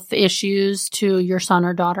health issues to your son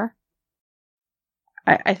or daughter?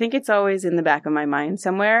 I think it's always in the back of my mind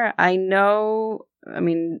somewhere.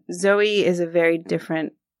 Zoe is a very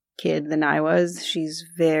different kid than I was. She's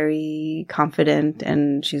very confident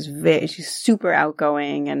and she's super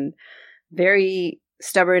outgoing and very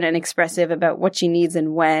stubborn and expressive about what she needs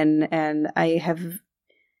and when. And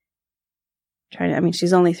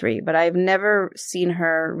she's only 3, but I've never seen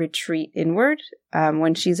her retreat inward.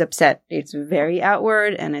 When she's upset, it's very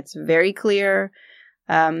outward and it's very clear.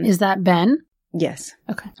 Is that Ben? Yes.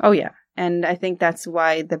 Okay. Oh, yeah. And I think that's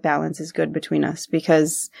why the balance is good between us,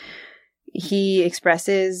 because he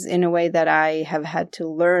expresses in a way that I have had to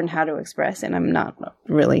learn how to express, and I'm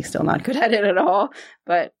still not good at it at all,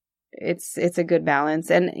 but it's a good balance.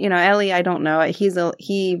 And, Ellie, I don't know.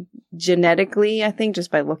 He genetically, I think, just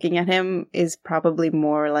by looking at him, is probably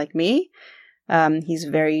more like me. He's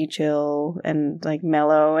very chill and like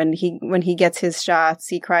mellow. And when he gets his shots,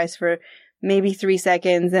 he cries for maybe 3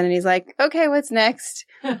 seconds. And then he's like, okay, what's next?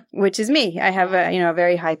 Which is me. I have a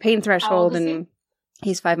very high pain threshold, and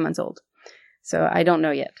he's 5 months old. So I don't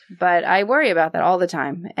know yet, but I worry about that all the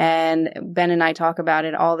time. And Ben and I talk about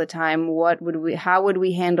it all the time. How would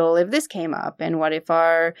we handle if this came up? And what if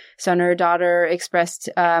our son or daughter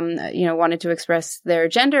wanted to express their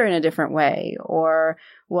gender in a different way? Or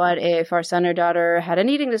what if our son or daughter had an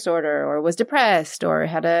eating disorder or was depressed or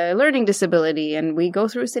had a learning disability? And we go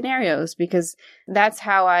through scenarios, because that's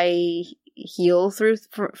how I heal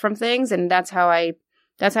from things. And that's how I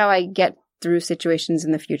get through situations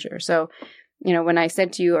in the future. So, when I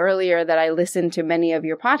said to you earlier that I listened to many of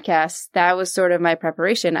your podcasts, that was sort of my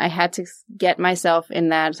preparation. I had to get myself in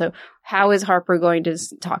that. So how is Harper going to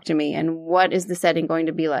talk to me? And what is the setting going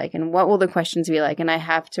to be like? And what will the questions be like? And I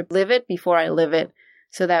have to live it before I live it,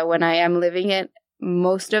 so that when I am living it,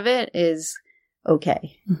 most of it is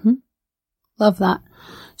okay. Mm-hmm. Love that.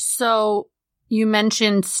 So you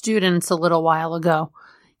mentioned students a little while ago.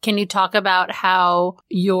 Can you talk about how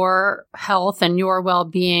your health and your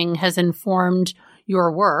well-being has informed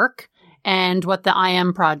your work and what the I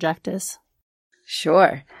Am Project is?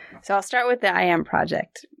 Sure. So I'll start with the I Am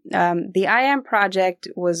Project. The I Am Project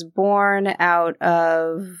was born out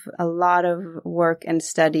of a lot of work and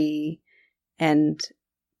study and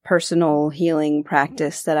personal healing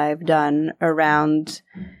practice that I've done around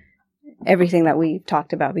everything that we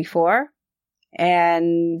talked about before.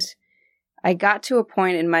 And I got to a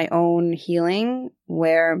point in my own healing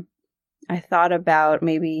where I thought about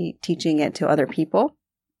maybe teaching it to other people.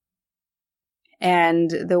 And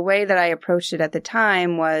the way that I approached it at the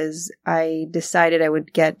time was I decided I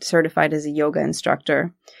would get certified as a yoga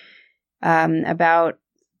instructor. About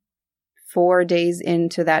 4 days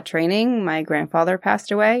into that training, my grandfather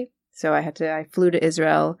passed away. So I flew to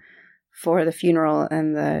Israel for the funeral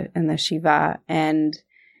and the Shiva. And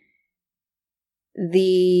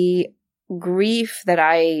the grief that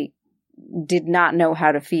I did not know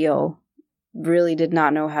how to feel,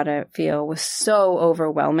 was so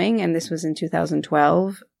overwhelming. And this was in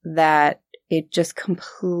 2012, that it just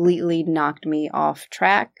completely knocked me off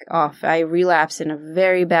track. I relapsed in a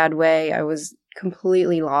very bad way. I was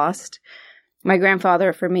completely lost. My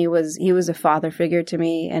grandfather, for me, he was a father figure to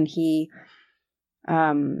me, and he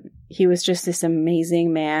was just this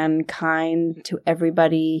amazing man, kind to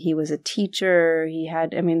everybody. He was a teacher.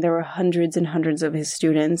 There were hundreds and hundreds of his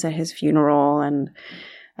students at his funeral, and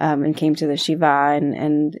came to the Shiva,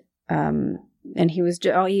 and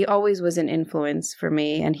he always was an influence for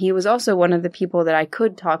me. And he was also one of the people that I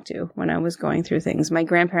could talk to when I was going through things. My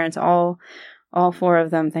grandparents, all 4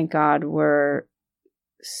 of them, thank God, were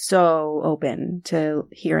so open to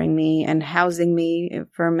hearing me and housing me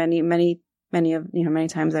for many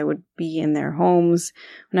times. I would be in their homes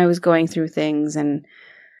when I was going through things. And,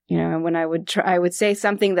 when I would say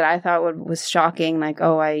something that I thought was shocking, like,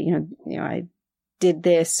 oh, I did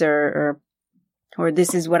this, or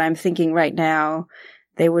this is what I'm thinking right now.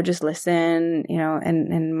 They would just listen,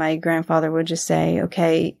 and my grandfather would just say,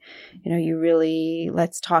 okay,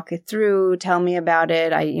 let's talk it through. Tell me about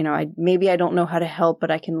it. Maybe I don't know how to help,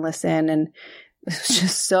 but I can listen. And it was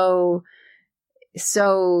just so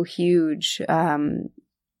huge. And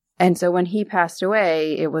so when he passed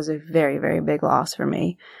away, it was a very, very big loss for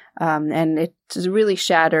me. And it just really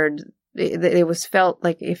shattered. It felt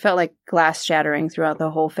like glass shattering throughout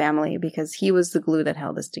the whole family, because he was the glue that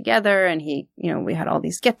held us together. And we had all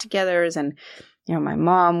these get-togethers, and, my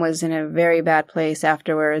mom was in a very bad place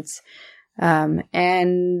afterwards.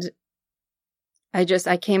 And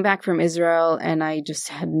I came back from Israel, and I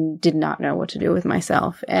just did not know what to do with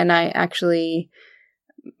myself. And I actually,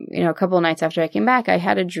 a couple of nights after I came back, I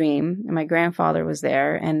had a dream, and my grandfather was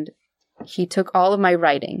there, and he took all of my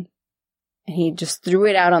writing and he just threw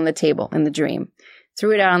it out on the table in the dream,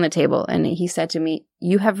 and he said to me,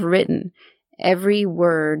 you have written every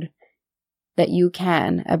word that you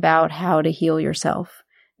can about how to heal yourself.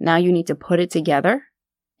 Now you need to put it together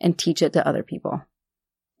and teach it to other people.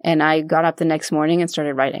 And I got up the next morning and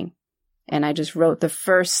started writing. And I just wrote the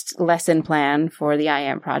first lesson plan for the I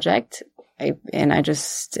Am Project. I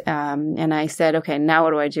said, okay, now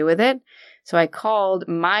what do I do with it? So I called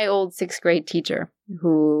my old 6th grade teacher,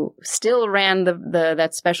 who still ran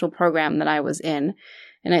that special program that I was in.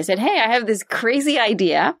 And I said, hey, I have this crazy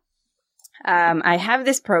idea. I have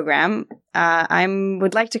this program. I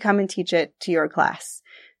would like to come and teach it to your class.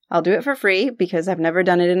 I'll do it for free, because I've never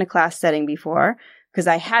done it in a class setting before, because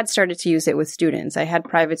I had started to use it with students. I had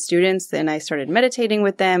private students, and I started meditating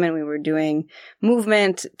with them, and we were doing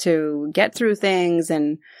movement to get through things.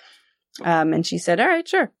 And she said, all right,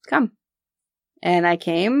 sure, come. And I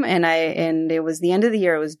came, and it was the end of the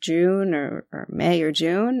year. It was June or May or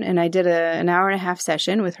June. And I did an hour and a half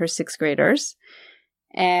session with her 6th graders.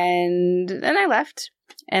 And then I left.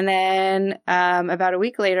 And then about a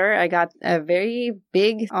week later, I got a very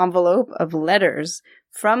big envelope of letters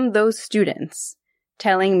from those students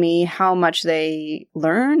telling me how much they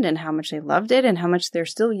learned and how much they loved it and how much they're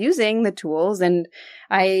still using the tools. And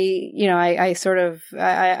I'm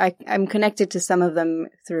connected to some of them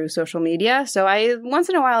through social media. So I, once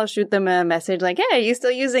in a while, shoot them a message like, hey, are you still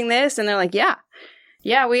using this? And they're like, yeah,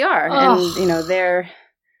 we are. Oh.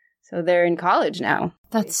 And, they're in college now.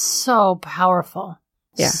 That's so powerful.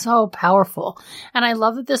 Yeah. So powerful. And I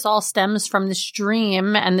love that this all stems from this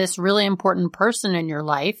dream and this really important person in your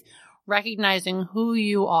life, recognizing who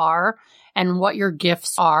you are and what your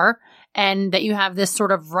gifts are, and that you have this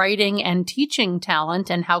sort of writing and teaching talent,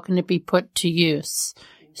 and how can it be put to use.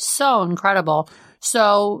 So incredible.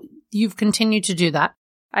 So you've continued to do that.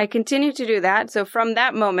 I continued to do that. So from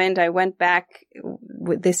that moment, I went back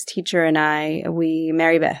with this teacher and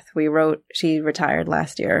Mary Beth, she retired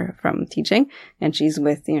last year from teaching, and she's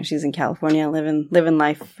she's in California, living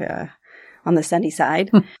life on the sunny side.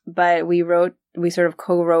 But we sort of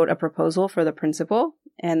co-wrote a proposal for the principal.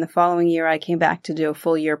 And the following year, I came back to do a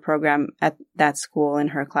full year program at that school in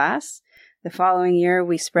her class. The following year,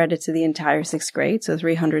 we spread it to the entire 6th grade, so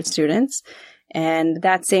 300 students. And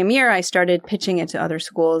that same year, I started pitching it to other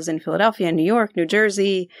schools in Philadelphia, New York, New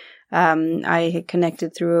Jersey. I had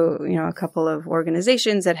connected through, a couple of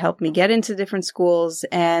organizations that helped me get into different schools.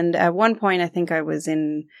 And at one point, I think I was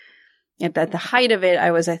at the height of it,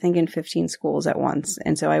 I was, in 15 schools at once.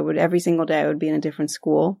 And so every single day I would be in a different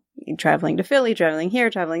school, traveling to Philly, traveling here,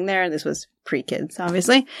 traveling there. This was pre-kids,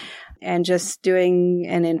 obviously. And just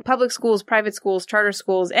and in public schools, private schools, charter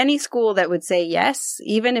schools, any school that would say yes,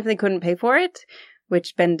 even if they couldn't pay for it,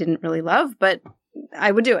 which Ben didn't really love, but I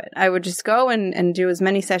would do it. I would just go and do as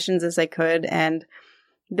many sessions as I could. And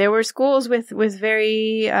there were schools with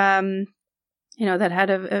very, that had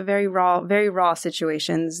a very raw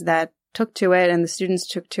situations that took to it, and the students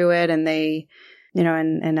took to it, and they,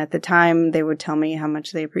 and at the time they would tell me how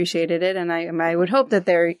much they appreciated it. And I would hope that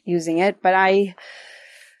they're using it, but I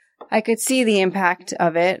could see the impact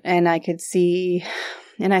of it, and I could see,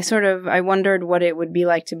 and I wondered what it would be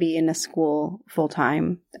like to be in a school full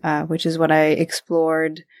time, which is what I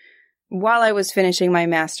explored while I was finishing my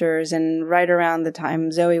master's and right around the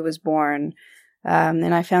time Zoe was born.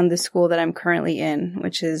 And I found the school that I'm currently in,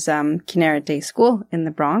 which is Kinneret Day School in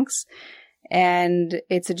the Bronx. And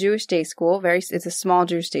it's a Jewish day school. It's a small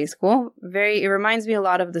Jewish day school. It reminds me a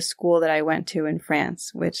lot of the school that I went to in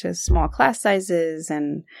France, which is small class sizes,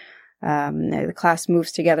 and the class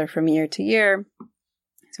moves together from year to year.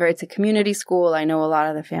 It's a community school. I know a lot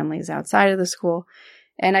of the families outside of the school.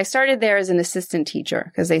 And I started there as an assistant teacher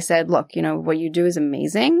because they said, look, what you do is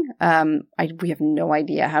amazing. We have no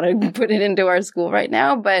idea how to put it into our school right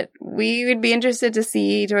now, but we would be interested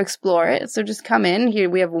to explore it. So just come in here.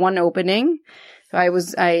 We have one opening. So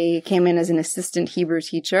I came in as an assistant Hebrew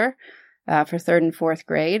teacher, for 3rd and 4th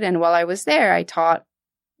grade. And while I was there, I taught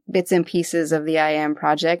bits and pieces of the I Am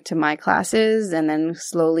project to my classes, and then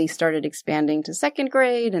slowly started expanding to 2nd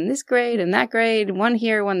grade and this grade and that grade, one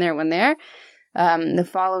here, one there, one there. The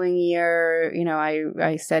following year,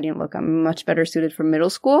 I said, look, I'm much better suited for middle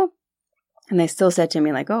school. And they still said to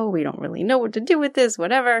me like, oh, we don't really know what to do with this,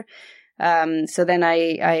 whatever. So then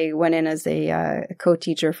I went in as a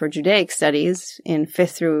co-teacher for Judaic studies in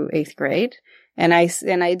 5th through 8th grade. And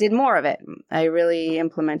I did more of it. I really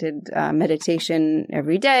implemented meditation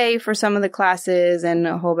every day for some of the classes and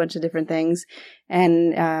a whole bunch of different things.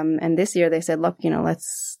 And this year they said, look, you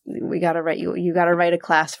got to write a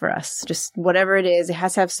class for us. Just whatever it is, it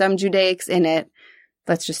has to have some Judaics in it.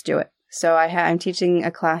 Let's just do it. So I'm teaching a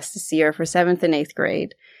class this year for 7th and 8th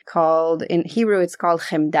grade in Hebrew, it's called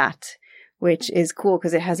Chemdat, which is cool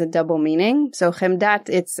because it has a double meaning. So Chemdat,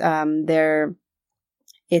 it's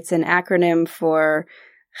an acronym for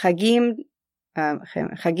Chagim,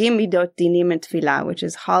 Midot, Dinim, and Tefillah, which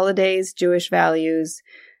is holidays, Jewish values,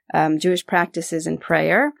 Jewish practices, and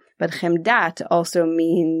prayer. But Chemdat also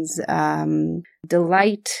means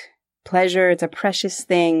delight, pleasure. It's a precious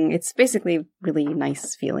thing. It's basically really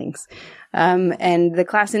nice feelings. And the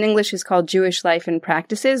class in English is called Jewish Life and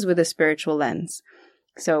Practices with a Spiritual Lens.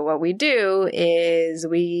 So what we do is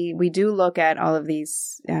we do look at all of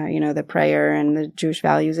these, the prayer and the Jewish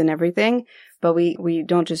values and everything, but we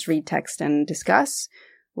don't just read text and discuss.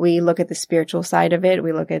 We look at the spiritual side of it.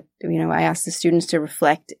 We look at, I ask the students to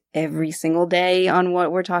reflect every single day on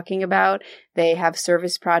what we're talking about. They have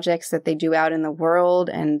service projects that they do out in the world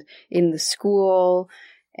and in the school.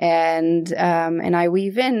 And I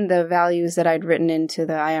weave in the values that I'd written into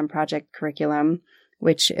the I Am Project curriculum,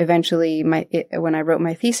 which eventually when I wrote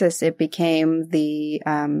my thesis, it became the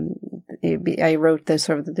I wrote the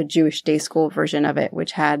sort of the Jewish day school version of it,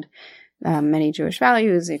 which had many Jewish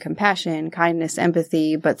values, compassion, kindness,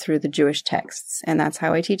 empathy, but through the Jewish texts. And that's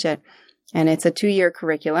how I teach it. And it's a 2-year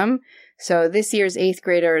curriculum. So this year's 8th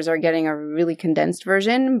graders are getting a really condensed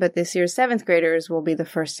version, but this year's 7th graders will be the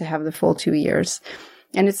first to have the full 2 years.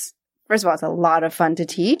 And it's, first of all, it's a lot of fun to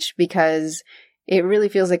teach because it really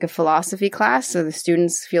feels like a philosophy class. So the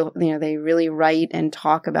students feel, they really write and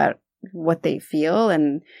talk about what they feel.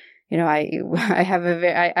 And,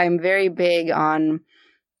 I'm very big on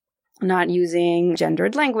not using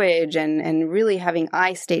gendered language and really having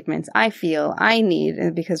I statements. I feel, I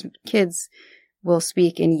need, because kids will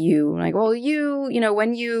speak in you, like, well,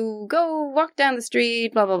 when you go walk down the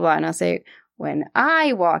street, blah, blah, blah. And I'll say, when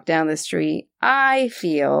I walk down the street, I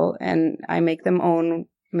feel, and I make them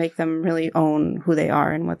really own who they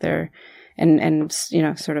are and what they're, and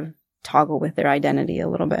sort of toggle with their identity a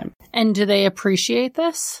little bit. And do they appreciate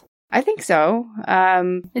this? I think so.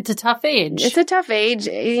 It's a tough age. It's a tough age.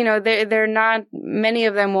 They're not, many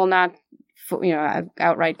of them will not,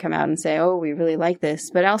 outright come out and say, oh, we really like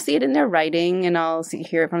this. But I'll see it in their writing, and I'll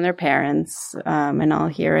hear it from their parents, and I'll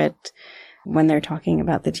hear it when they're talking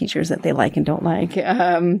about the teachers that they like and don't like.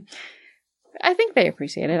 I think they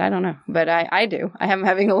appreciate it. I don't know. But I do. I am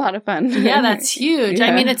having a lot of fun. Yeah, that's huge. Yeah.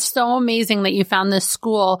 I mean, it's so amazing that you found this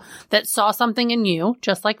school that saw something in you,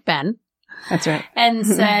 just like Ben. That's right. And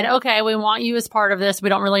said, okay, we want you as part of this. We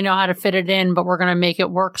don't really know how to fit it in, but we're going to make it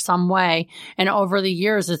work some way. And over the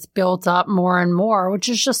years, it's built up more and more, which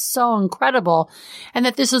is just so incredible. And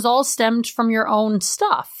that this is all stemmed from your own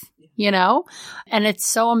stuff, And it's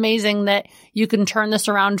so amazing that you can turn this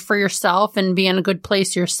around for yourself and be in a good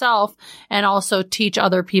place yourself and also teach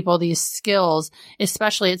other people these skills,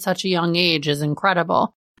 especially at such a young age, is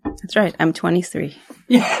incredible. That's right. I'm 23.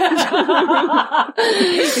 Yeah,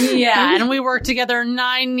 and we worked together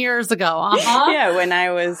 9 years ago. Uh-huh. Yeah, when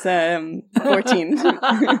I was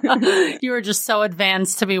 14. You were just so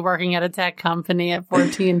advanced to be working at a tech company at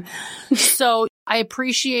 14. So I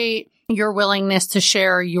appreciate your willingness to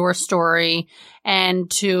share your story and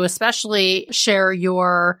to especially share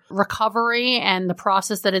your recovery and the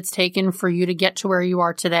process that it's taken for you to get to where you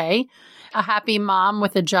are today. A happy mom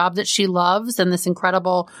with a job that she loves and this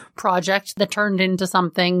incredible project that turned into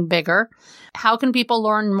something bigger. How can people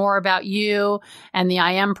learn more about you and the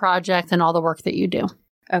I Am Project and all the work that you do?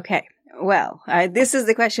 Okay. Well, this is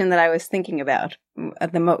the question that I was thinking about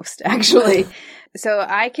the most, actually. So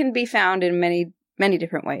I can be found in many, many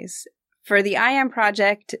different ways. For the I Am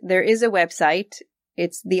Project, there is a website.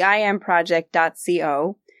 It's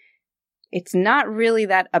theiamproject.co. It's not really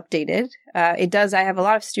that updated. I have a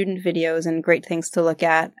lot of student videos and great things to look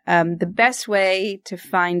at. The best way to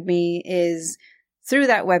find me is through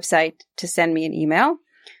that website to send me an email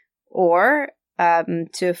or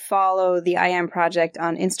to follow the I Am Project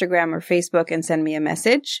on Instagram or Facebook and send me a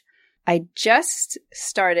message. I just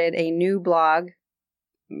started a new blog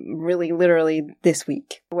really literally this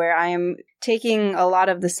week where I am taking a lot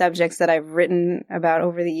of the subjects that I've written about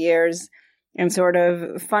over the years and sort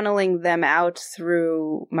of funneling them out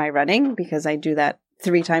through my running because I do that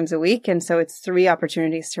 3 times a week. And so it's 3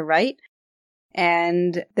 opportunities to write.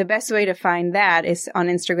 And the best way to find that is on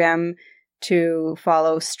Instagram to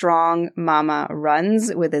follow Strong Mama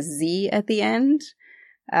Runs with a Z at the end.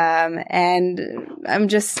 And I'm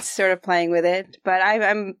just sort of playing with it. But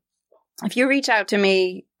if you reach out to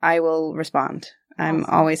me, I will respond. I'm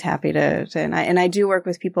always happy to and I do work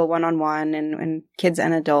with people one-on-one and kids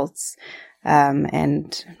and adults.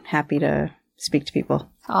 And happy to speak to people.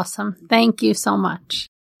 Awesome. Thank you so much.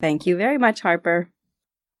 Thank you very much, Harper.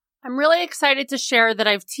 I'm really excited to share that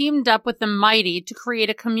I've teamed up with the Mighty to create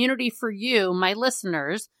a community for you, my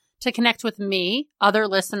listeners, to connect with me, other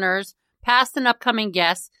listeners, past and upcoming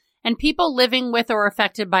guests, and people living with or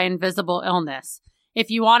affected by invisible illness. If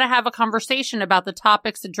you want to have a conversation about the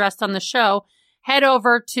topics addressed on the show, head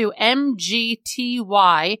over to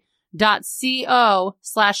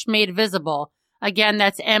mgty.co/madevisible. Again,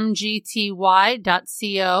 that's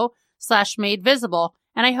mgty.co/madevisible.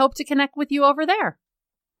 And I hope to connect with you over there.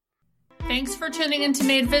 Thanks for tuning into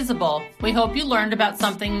Made Visible. We hope you learned about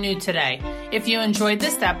something new today. If you enjoyed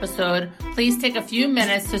this episode, please take a few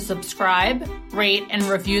minutes to subscribe, rate, and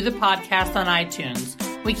review the podcast on iTunes.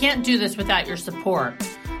 We can't do this without your support.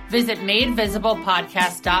 Visit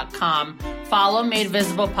MadeVisiblePodcast.com. Follow Made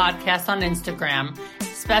Visible Podcast on Instagram.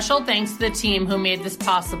 Special thanks to the team who made this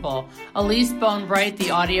possible. Elise Bonebright,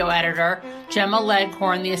 the audio editor, Gemma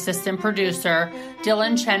Leghorn, the assistant producer,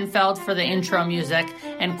 Dylan Chenfeld for the intro music,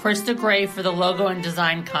 and Krista Gray for the logo and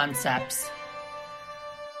design concepts.